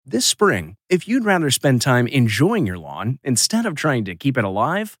This spring, if you'd rather spend time enjoying your lawn instead of trying to keep it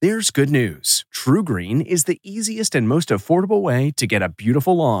alive, there's good news. TruGreen is the easiest and most affordable way to get a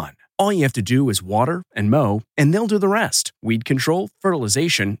beautiful lawn. All you have to do is water and mow, and they'll do the rest. Weed control,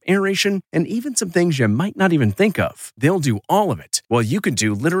 fertilization, aeration, and even some things you might not even think of. They'll do all of it, while you can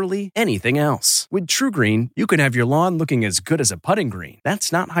do literally anything else. With TruGreen, you can have your lawn looking as good as a putting green.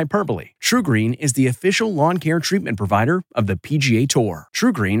 That's not hyperbole. TruGreen is the official lawn care treatment provider of the PGA Tour.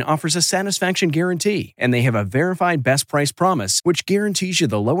 TruGreen offers a satisfaction guarantee, and they have a verified best price promise, which guarantees you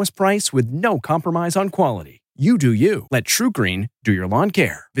the lowest price with no compromise on quality. You do you. Let TruGreen do your lawn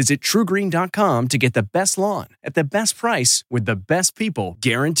care. Visit TruGreen.com to get the best lawn at the best price with the best people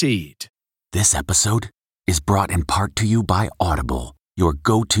guaranteed. This episode is brought in part to you by Audible, your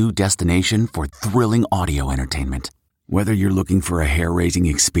go-to destination for thrilling audio entertainment. Whether you're looking for a hair-raising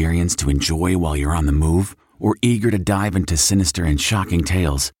experience to enjoy while you're on the move or eager to dive into sinister and shocking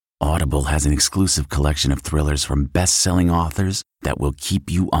tales, Audible has an exclusive collection of thrillers from best-selling authors that will keep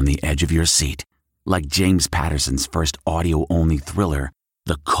you on the edge of your seat. Like James Patterson's first audio-only thriller,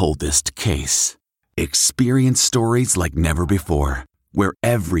 The Coldest Case. Experience stories like never before, where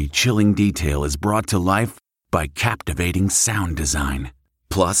every chilling detail is brought to life by captivating sound design.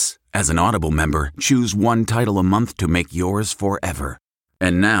 Plus, as an Audible member, choose one title a month to make yours forever.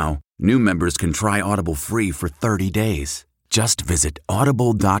 And now, new members can try Audible free for 30 days. Just visit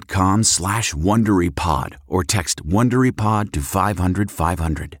audible.com/WonderyPod or text WonderyPod to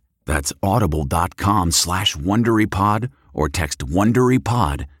 500-500. That's audible.com/WonderyPod or text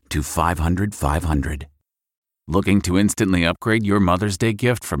WonderyPod to 500-500. Looking to instantly upgrade your Mother's Day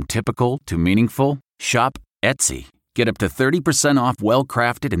gift from typical to meaningful? Shop Etsy. Get up to 30% off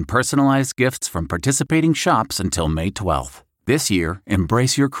well-crafted and personalized gifts from participating shops until May 12th. This year,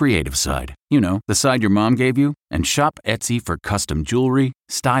 embrace your creative side. You know, the side your mom gave you. And shop Etsy for custom jewelry,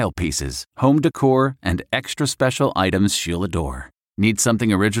 style pieces, home decor, and extra special items she'll adore. Need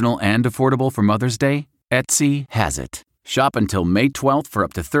something original and affordable for Mother's Day? Etsy has it. Shop until May 12th for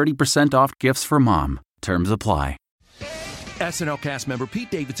up to 30% off gifts for mom. Terms apply. SNL cast member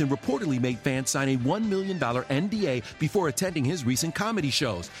Pete Davidson reportedly made fans sign a $1 million NDA before attending his recent comedy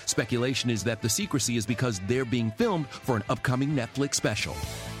shows. Speculation is that the secrecy is because they're being filmed for an upcoming Netflix special.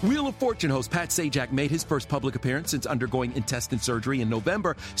 Wheel of Fortune host Pat Sajak made his first public appearance since undergoing intestine surgery in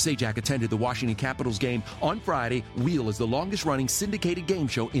November. Sajak attended the Washington Capitals game on Friday. Wheel is the longest-running syndicated game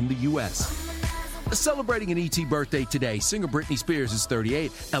show in the U.S. Celebrating an E.T. birthday today, singer Britney Spears is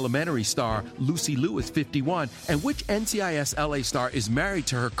 38, Elementary star Lucy Liu is 51, and which NCIS LA star is married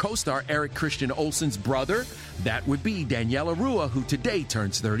to her co-star Eric Christian Olsen's brother? That would be Daniela Rua, who today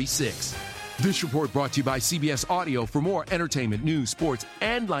turns 36. This report brought to you by CBS Audio. For more entertainment, news, sports,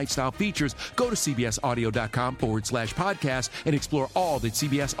 and lifestyle features, go to cbsaudio.com/podcast and explore all that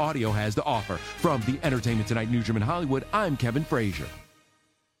CBS Audio has to offer. From the Entertainment Tonight newsroom in Hollywood, I'm Kevin Frazier.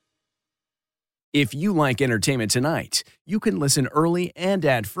 If you like Entertainment Tonight, you can listen early and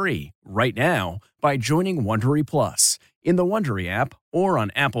ad-free right now by joining Wondery Plus in the Wondery app or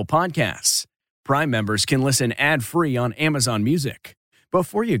on Apple Podcasts. Prime members can listen ad-free on Amazon Music.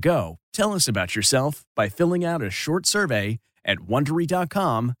 Before you go, tell us about yourself by filling out a short survey at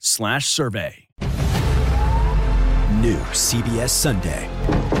Wondery.com/survey. New CBS Sunday.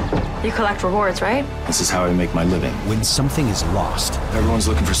 You collect rewards, right? This is how I make my living. When something is lost, Everyone's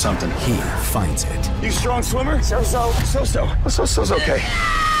looking for something. he finds it. You a strong swimmer? So-so. So-so's okay.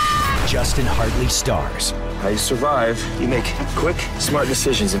 Justin Hartley stars. How you survive, you make quick, smart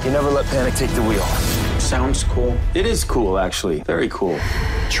decisions, and you never let panic take the wheel. Sounds cool. It is cool, actually. Very cool.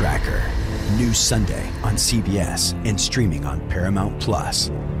 Tracker. New Sunday on CBS and streaming on Paramount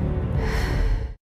Plus.